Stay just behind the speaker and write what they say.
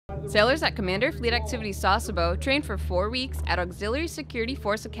Sailors at Commander Fleet Activities Sasebo train for 4 weeks at Auxiliary Security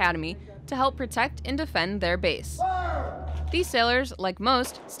Force Academy to help protect and defend their base. These sailors, like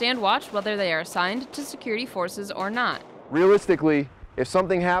most, stand watch whether they are assigned to security forces or not. Realistically, if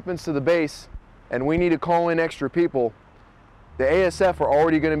something happens to the base and we need to call in extra people, the ASF are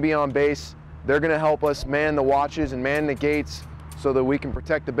already going to be on base. They're going to help us man the watches and man the gates so that we can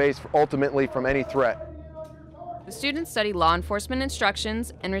protect the base ultimately from any threat. The students study law enforcement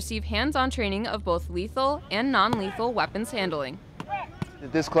instructions and receive hands-on training of both lethal and non-lethal weapons handling.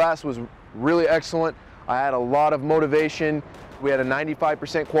 This class was really excellent. I had a lot of motivation. We had a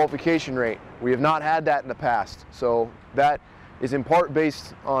 95% qualification rate. We have not had that in the past. So that is in part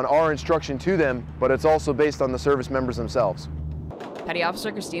based on our instruction to them, but it's also based on the service members themselves. Petty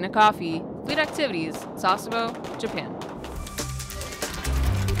Officer Christina Coffey, Fleet Activities, Sasebo, Japan.